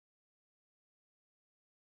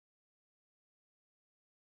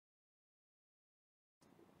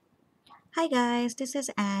Hi guys, this is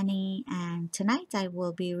Annie, and tonight I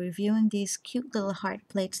will be reviewing these cute little heart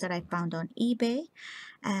plates that I found on eBay.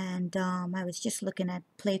 And I was just looking at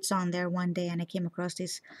plates on there one day and I came across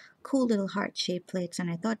these cool little heart-shaped plates and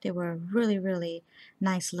I thought they were really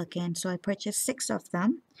nice looking. So I purchased 6 of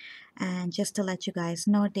them, and just to let you guys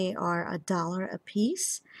know, they are $1 a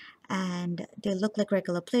piece. And they look like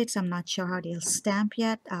regular plates. I'm not sure how they'll stamp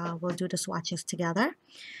yet. We'll do the swatches together.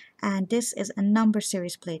 And this is a number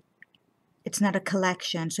series plate. It's not a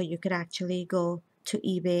collection, so you could actually go to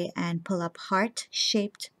eBay and pull up heart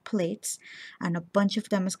shaped plates, and a bunch of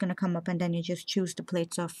them is going to come up, and then you just choose the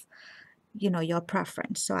plates of your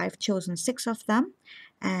preference. So I've chosen 6 of them,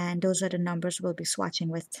 and those are the numbers we'll be swatching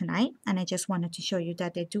with tonight. And I just wanted to show you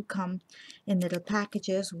that they do come in little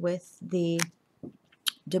packages with the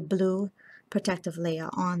blue protective layer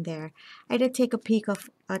on there. I did take a peek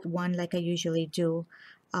at one like I usually do,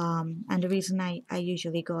 and the reason I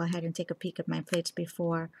usually go ahead and take a peek at my plates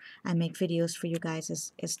before I make videos for you guys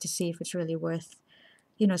is to see if it's really worth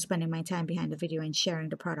spending my time behind the video and sharing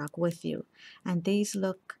the product with you. And these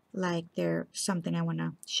look like they're something I want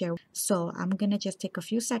to share. So I'm gonna just take a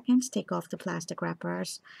few seconds, take off the plastic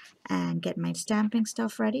wrappers and get my stamping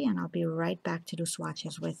stuff ready, and I'll be right back to do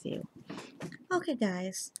swatches with you. Okay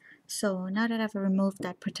guys, so now that I've removed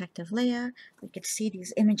that protective layer, we can see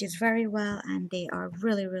these images very well, and they are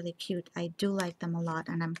really cute. I do like them a lot,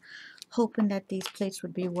 and I'm hoping that these plates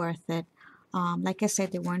would be worth it. Like I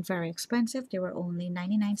said, they weren't very expensive. They were only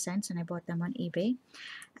 99 cents, and I bought them on eBay.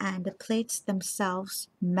 And the plates themselves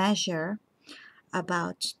measure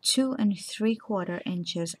about 2 3/4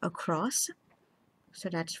 inches across. So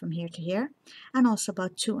that's from here to here, and also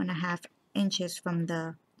about 2.5 inches from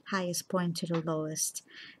the highest point to the lowest.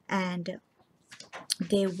 And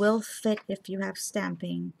they will fit if you have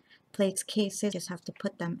stamping plates cases. You just have to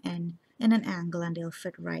put them in an angle and they'll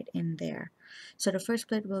fit right in there. So the first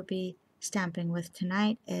plate we'll be stamping with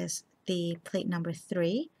tonight is the plate number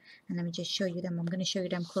 3, and let me just show you them. I'm going to show you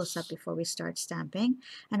them close up before we start stamping,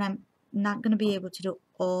 and I'm not going to be able to do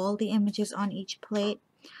all the images on each plate,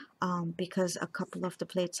 because a couple of the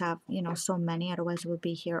plates have so many, otherwise we'll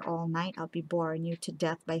be here all night. I'll be boring you to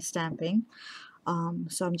death by stamping.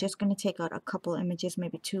 So I'm just going to take out a couple images,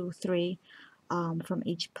 maybe 2 3 from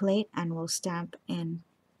each plate, and we'll stamp in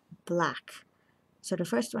black. So the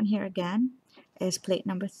first one here again is plate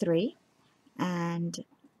number 3, and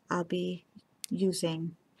I'll be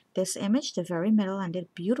using this image, the very middle, and they're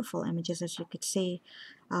beautiful images. As you could see,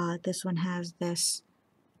 this one has this,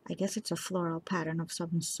 I guess it's a floral pattern of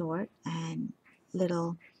some sort, and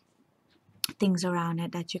little things around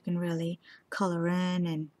it that you can really color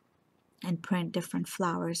in and print different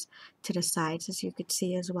flowers to the sides, as you could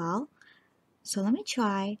see as well. So let me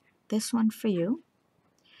try this one for you.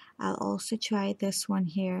 I'll also try this one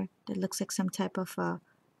here that looks like some type of a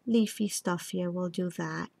leafy stuff here. We'll do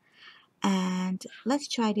that. And let's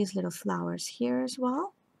try these little flowers here as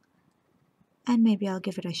well. And maybe I'll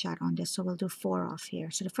give it a shot on this. So we'll do 4 off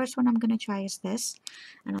here. So the first one I'm going to try is this.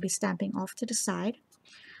 And I'll be stamping off to the side.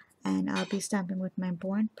 And I'll be stamping with my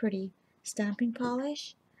Born Pretty stamping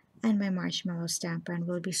polish and my marshmallow stamper. And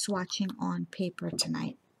we'll be swatching on paper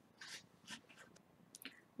tonight.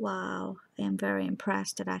 Wow, I am very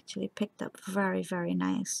impressed. It actually picked up very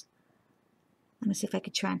nice. Let me see if I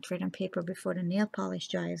could transfer it on paper before the nail polish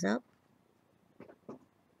dries up.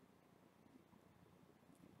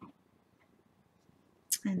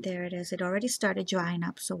 And there it is. It already started drying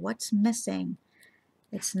up. So what's missing?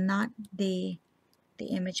 It's not the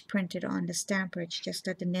image printed on the stamper. It's just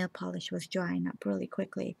that the nail polish was drying up really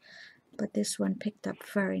quickly. But this one picked up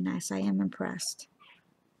very nice. I am impressed.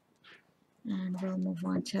 And we'll move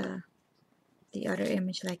on to the other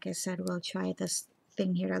image. Like I said, we'll try this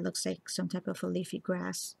thing here that looks like some type of a leafy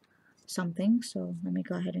grass something. So let me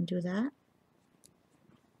go ahead and do that.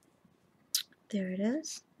 There it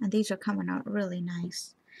is. And these are coming out really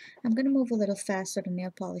nice. I'm going to move a little fast so the nail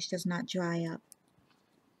polish does not dry up.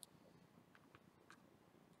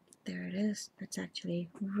 There it is. That's actually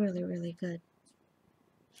really good.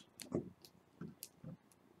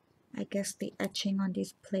 I guess the etching on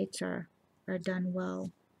these plates are done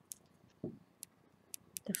well.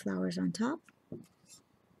 The flowers on top.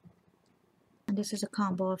 And this is a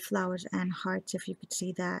combo of flowers and hearts, if you could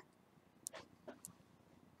see that.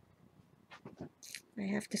 I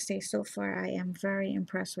have to say, so far I am very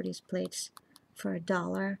impressed with these plates. For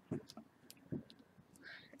 $1,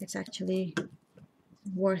 it's actually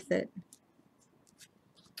worth it.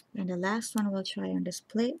 And the last one we'll try on this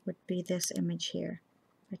plate would be this image here.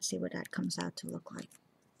 Let's see what that comes out to look like.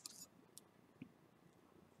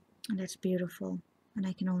 And that's beautiful. And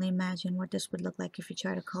I can only imagine what this would look like if you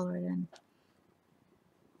try to color it in.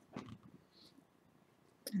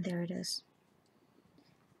 And there it is.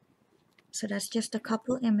 So that's just a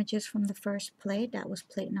couple images from the first plate. That was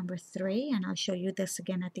plate number 3, and I'll show you this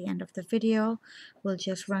again at the end of the video. We'll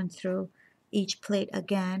just run through each plate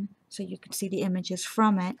again so you can see the images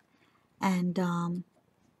from it, and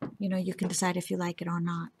you know, you can decide if you like it or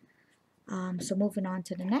not. So moving on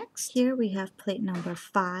to the next, here we have plate number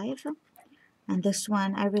 5, and this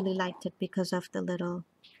one I really liked it because of the little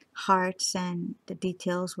hearts and the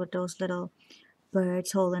details with those little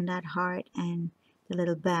birds holding that heart and the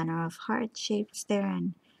little banner of heart shapes there,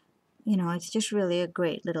 and you know, it's just really a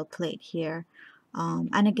great little plate here.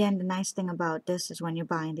 And again, the nice thing about this is when you're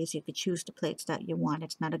buying these, you could choose the plates that you want.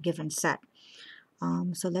 It's not a given set.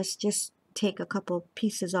 So let's just take a couple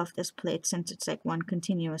pieces off this plate since it's like one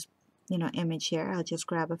continuous, you know, image here. I'll just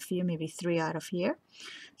grab a few, maybe 3 out of here.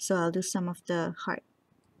 So I'll do some of the heart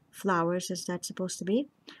flowers as that's supposed to be.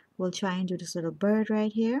 We'll try and do this little bird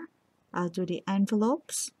right here. I'll do the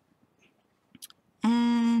envelopes.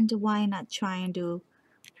 And why not try and do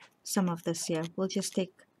some of this here? We'll just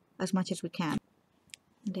take as much as we can.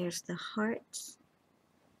 There's the hearts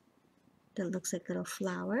that looks like little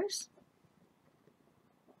flowers.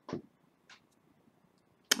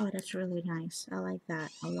 Oh, that's really nice. I like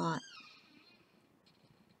that a lot.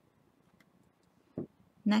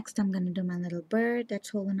 Next, I'm going to do my little bird that's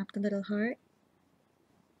holding up the little heart.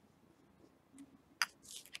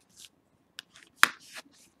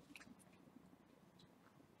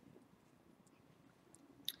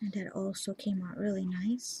 And that also came out really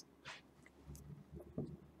nice.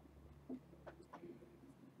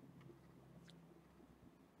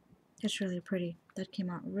 That's really pretty. That came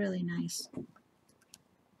out really nice.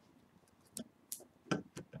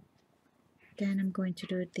 Then I'm going to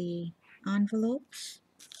do the envelopes.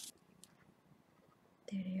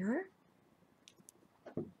 There they are.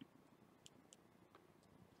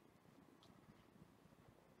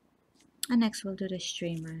 And next we'll do the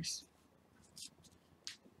streamers.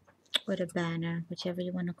 Or the banner, whichever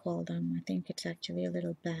you want to call them. I think it's actually a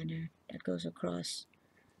little banner that goes across.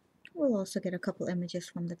 We'll also get a couple images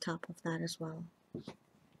from the top of that as well.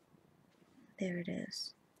 There it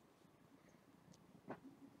is.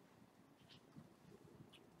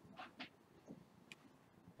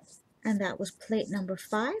 And that was plate number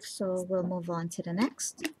 5, so we'll move on to the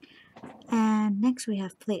next. And next we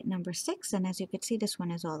have plate number 6, and as you can see, this one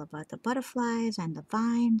is all about the butterflies and the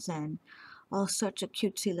vines and all sorts of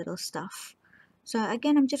cutesy little stuff. So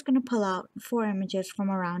again, I'm just going to pull out 4 images from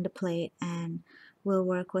around the plate and we'll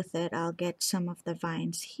work with it. I'll get some of the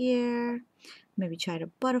vines here, maybe try the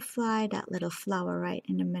butterfly, that little flower right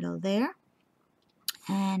in the middle there,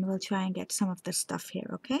 and we'll try and get some of the stuff here,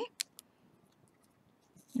 okay?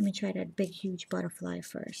 Let me try that big huge butterfly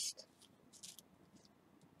first.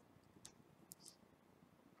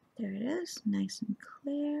 There it is, nice and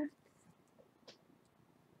clear.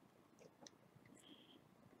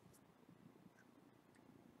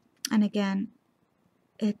 And again,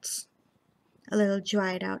 it's a little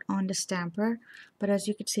dried out on the stamper, but as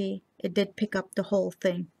you can see, it did pick up the whole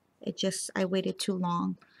thing. It just, I waited too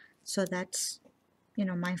long. So that's, you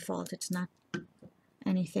know, my fault. It's not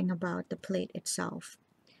anything about the plate itself.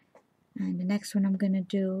 And the next one I'm going to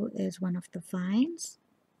do is one of the vines.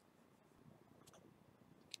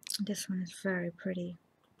 This one is very pretty.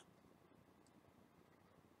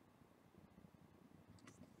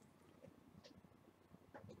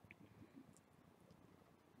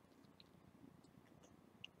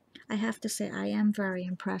 I have to say I am very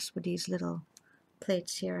impressed with these little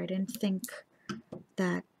plates here. I didn't think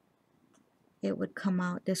that it would come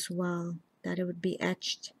out this well, that it would be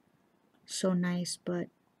etched so nice, but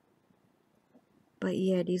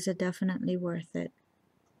yeah, these are definitely worth it.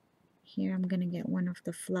 Here I'm gonna get one of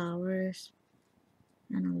the flowers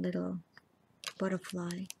and a little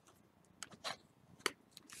butterfly.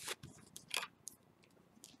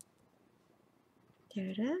 There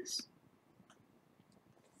it is.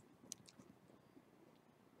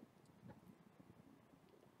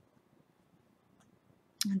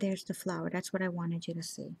 And there's the flower. That's what I wanted you to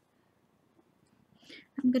see.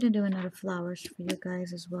 I'm going to do another flowers for you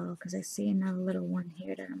guys as well, because I see another little one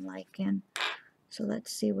here that I'm liking. So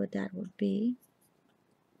let's see what that would be.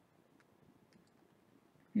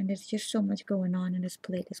 And there's just so much going on in this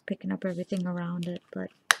plate. It's picking up everything around it, but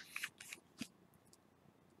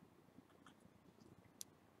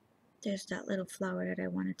there's that little flower that I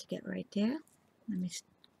wanted to get right there. Let me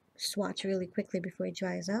swatch really quickly before it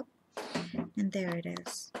dries up. And there it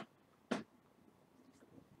is.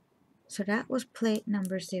 So that was plate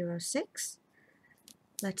number 06.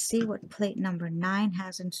 let's see what plate number 9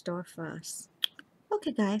 has in store for us.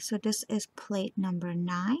 Okay guys, so this is plate number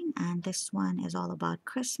 9, and this one is all about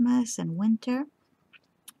Christmas and winter,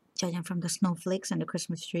 judging from the snowflakes and the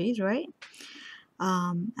Christmas trees, right?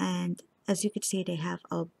 And as you can see, they have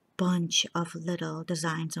a bunch of little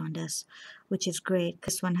designs on this, which is great.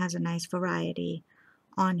 This one has a nice variety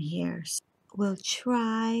on here. So we'll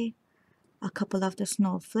try a couple of the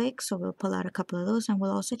snowflakes, so we'll pull out a couple of those, and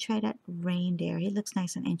we'll also try that reindeer. He looks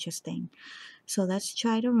nice and interesting. So let's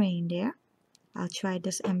try the reindeer. I'll try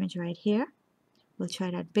this image right here. We'll try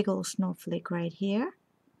that big old snowflake right here.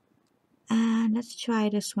 And let's try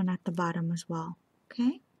this one at the bottom as well.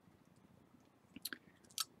 Okay.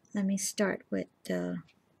 Let me start with the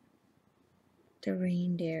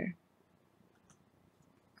reindeer.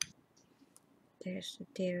 There's the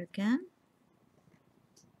deer again.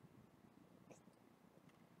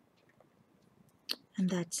 And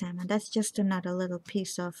that's him. And that's just another little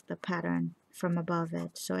piece of the pattern from above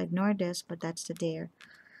it. So ignore this, but that's the deer.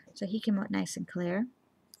 So he came out nice and clear.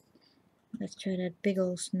 Let's try that big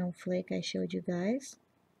old snowflake I showed you guys.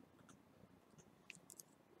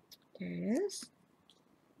 There it is.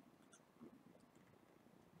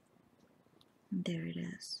 And there it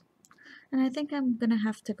is. And I think I'm gonna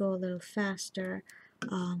have to go a little faster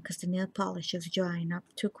because the nail polish is drying up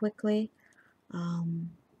too quickly.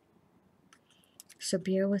 So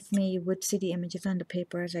bear with me. You would see the images on the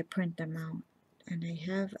paper as I print them out. And I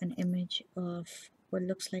have an image of what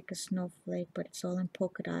looks like a snowflake, but it's all in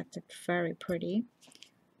polka dots. It's very pretty.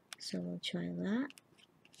 So we'll try that.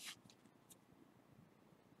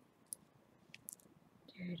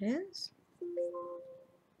 There it is.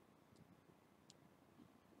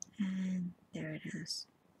 And there it is.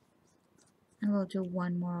 And we'll do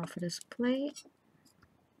one more for this plate.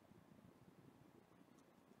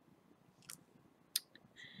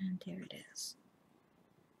 And there it is.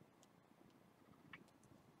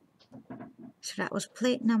 So that was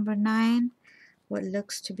plate number 9, what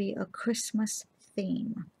looks to be a Christmas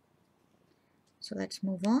theme. So let's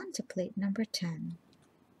move on to plate number 10.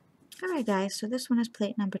 Alright guys, so this one is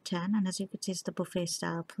plate number 10, and as you can see it's the buffet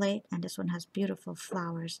style plate, and this one has beautiful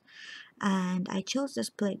flowers. And I chose this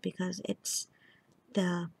plate because it's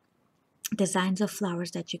the designs of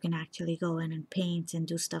flowers that you can actually go in and paint and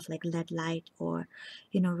do stuff like LED light or,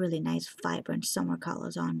 you know, really nice vibrant summer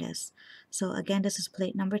colors on this. So again, this is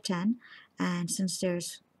plate number 10, and since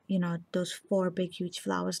there's, you know, those 4 big huge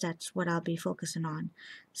flowers, that's what I'll be focusing on.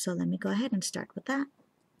 So let me go ahead and start with that.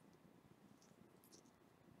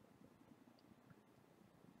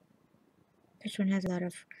 This one has a lot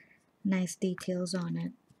of nice details on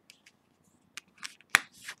it.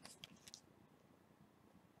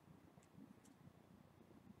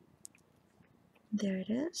 There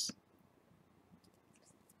it is.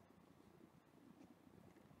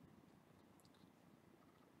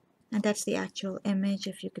 And that's the actual image.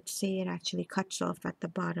 If you could see, it actually cuts off at the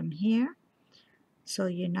bottom here. So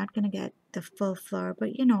you're not going to get the full flower,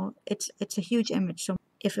 but you know, it's a huge image. So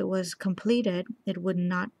if it was completed, it would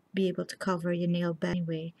not be able to cover your nail bed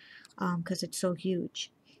anyway, because it's so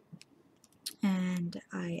huge. And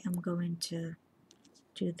I am going to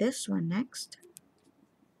do this one next.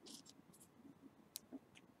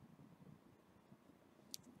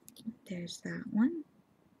 There's that one.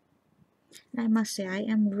 And I must say, I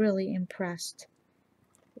am really impressed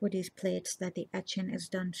with these plates that the etching is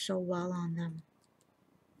done so well on them.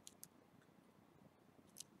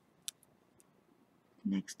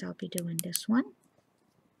 Next, I'll be doing this one.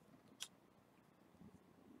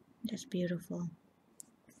 That's beautiful.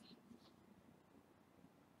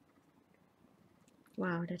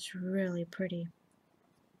 Wow, that's really pretty.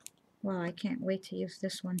 Wow, I can't wait to use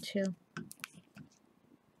this one too.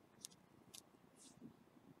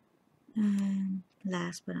 And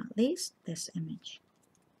last but not least, this image.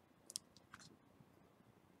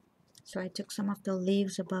 So I took some of the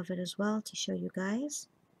leaves above it as well to show you guys.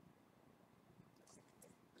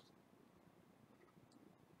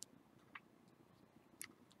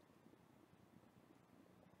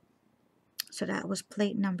 So that was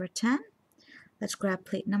plate number 10. Let's grab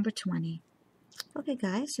plate number 20. Okay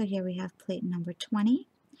guys, so here we have plate number 20.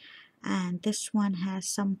 And this one has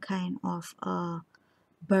some kind of a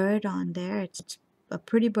bird on there. It's a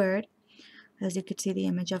pretty bird. As you can see the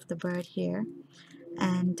image of the bird here.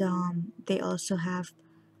 And they also have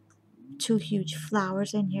 2 huge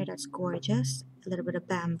flowers in here. That's gorgeous. A little bit of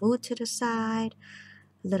bamboo to the side.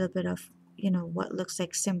 A little bit of, you know, what looks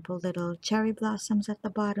like simple little cherry blossoms at the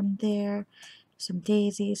bottom there. Some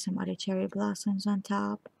daisies, some other cherry blossoms on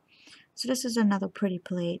top. So this is another pretty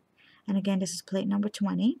plate. And again, this is plate number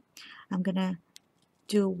 20. I'm going to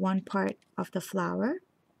do one part of the flower.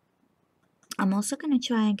 I'm also going to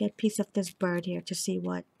try and get a piece of this bird here to see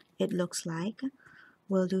what it looks like.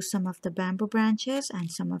 We'll do some of the bamboo branches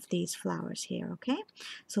and some of these flowers here, okay?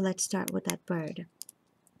 So let's start with that bird.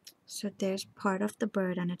 So there's part of the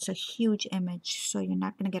bird, and it's a huge image, so you're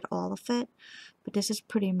not going to get all of it, but this is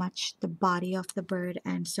pretty much the body of the bird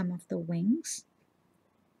and some of the wings.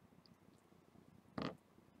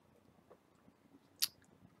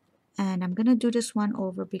 And I'm going to do this one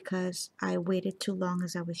over because I waited too long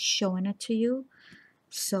as I was showing it to you.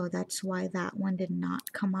 So that's why that one did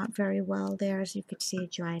not come out very well there. As you could see,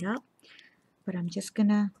 it dried up. But I'm just going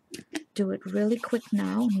to do it really quick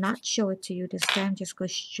now, not show it to you this time, just go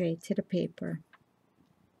straight to the paper.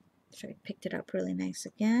 So I picked it up really nice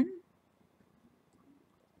again.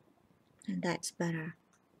 And that's better.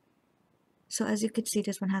 So as you can see,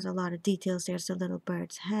 this one has a lot of details. There's the little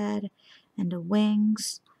bird's head and the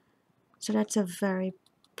wings. So that's a very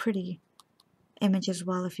pretty image as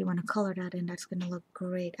well. If you want to color that in, that's going to look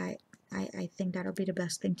great. I think that'll be the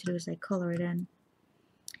best thing to do, is I color it in.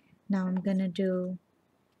 Now I'm going to do,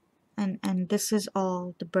 and this is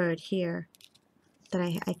all the bird here that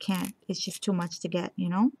I can't, it's just too much to get, you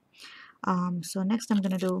know. So next I'm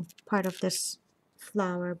going to do part of this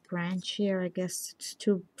flower branch here. I guess it's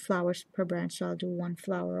 2 flowers per branch, so I'll do 1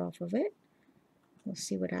 flower off of it. We'll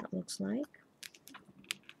see what that looks like.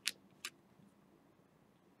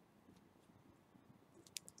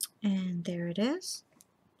 And there it is.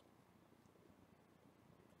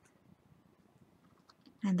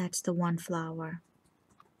 And that's the 1 flower.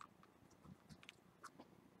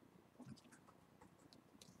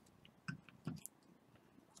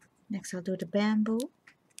 Next I'll do the bamboo.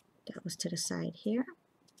 That was to the side here.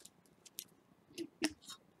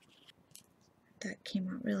 That came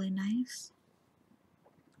out really nice.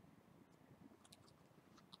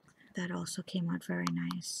 That also came out very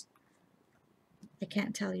nice. I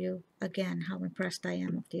can't tell you again how impressed I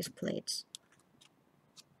am with these plates.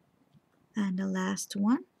 And the last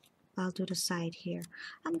one, I'll do the side here.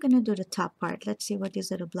 I'm going to do the top part. Let's see what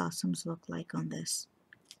these little blossoms look like on this.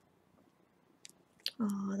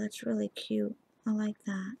 Oh, that's really cute. I like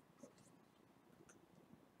that.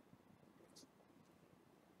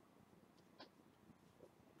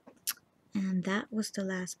 And that was the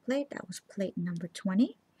last plate. That was plate number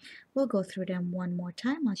 20. We'll go through them one more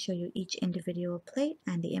time. I'll show you each individual plate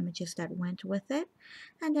and the images that went with it.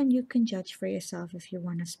 And then you can judge for yourself if you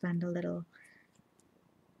want to spend a little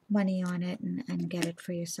money on it and get it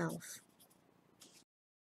for yourself.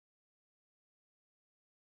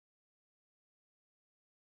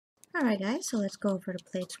 Alright guys, so let's go over the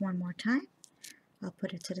plates one more time. I'll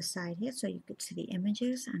put it to the side here so you could see the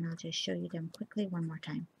images, and I'll just show you them quickly one more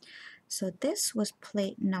time. So this was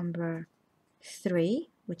plate number 3,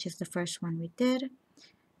 which is the first one we did.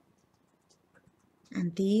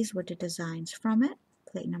 And these were the designs from it.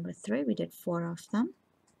 Plate number 3, we did 4 of them.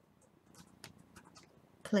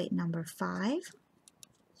 Plate number 5.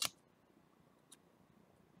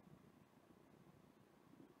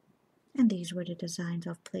 And these were the designs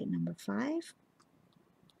of plate number 5.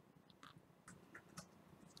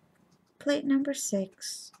 Plate number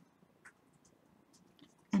 6.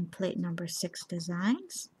 And plate number 6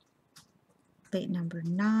 designs. Plate number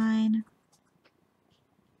 9.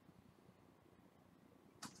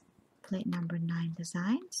 Plate number 9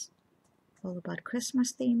 designs. All about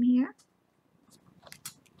Christmas theme here.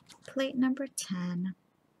 Plate number 10.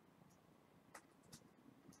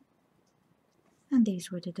 And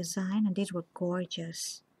these were the design, and these were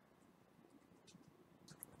gorgeous.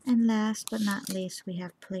 And last but not least, we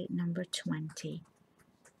have plate number 20.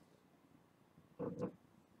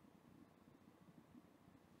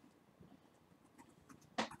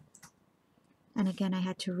 And again, I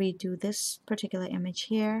had to redo this particular image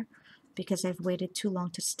here because I've waited too long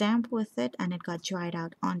to stamp with it, and it got dried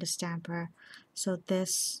out on the stamper. So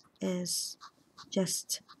this is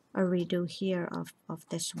just a redo here of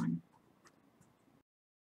this one.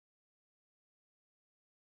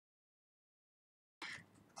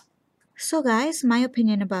 So guys, my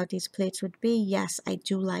opinion about these plates would be, yes, I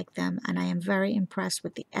do like them, and I am very impressed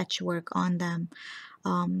with the etch work on them.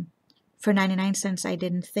 For 99 cents, I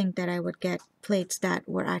didn't think that I would get plates that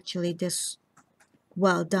were actually this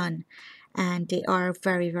well done, and they are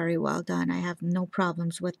very, very well done. I have no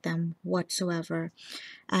problems with them whatsoever,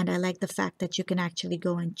 and I like the fact that you can actually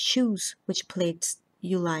go and choose which plates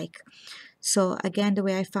you like. So again, the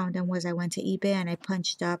way I found them was I went to eBay and I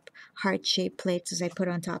punched up heart-shaped plates as I put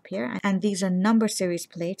on top here. And these are number series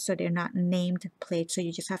plates, so they're not named plates. So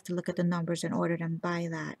you just have to look at the numbers and order them by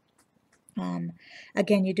that.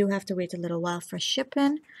 Again, you do have to wait a little while for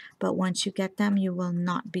shipping, but once you get them, you will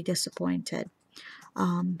not be disappointed.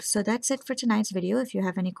 So that's it for tonight's video. If you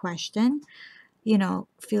have any question,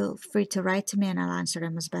 feel free to write to me and I'll answer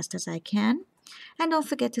them as best as I can. And don't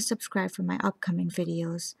forget to subscribe for my upcoming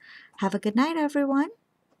videos. Have a good night, everyone.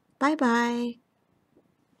 Bye-bye.